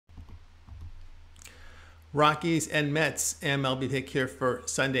Rockies and Mets, MLB pick here for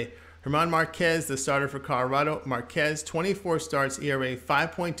Sunday. German Marquez, the starter for Colorado. Marquez, 24 starts, ERA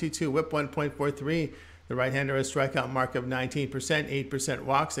 5.22, whip 1.43. The right-hander has a strikeout mark of 19%, 8%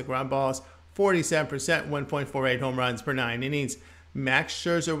 walks. The ground balls, 47%, 1.48 home runs per 9 innings. Max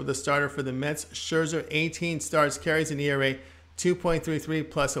Scherzer with the starter for the Mets. Scherzer, 18 starts, carries an ERA 2.33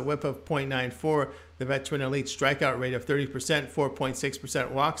 plus a whip of .94. The veteran elite strikeout rate of 30%,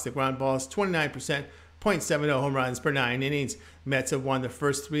 4.6% walks. The ground balls, 29%. .70 home runs per 9 innings. Mets have won the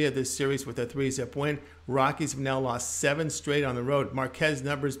first 3 of this series with a 3-zip win. Rockies have now lost 7 straight on the road. Marquez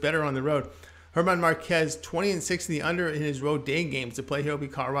numbers better on the road. German Marquez 20-6 in the under in his road day games. To play, he'll be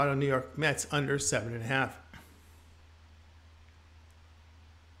Colorado, New York Mets under 7.5.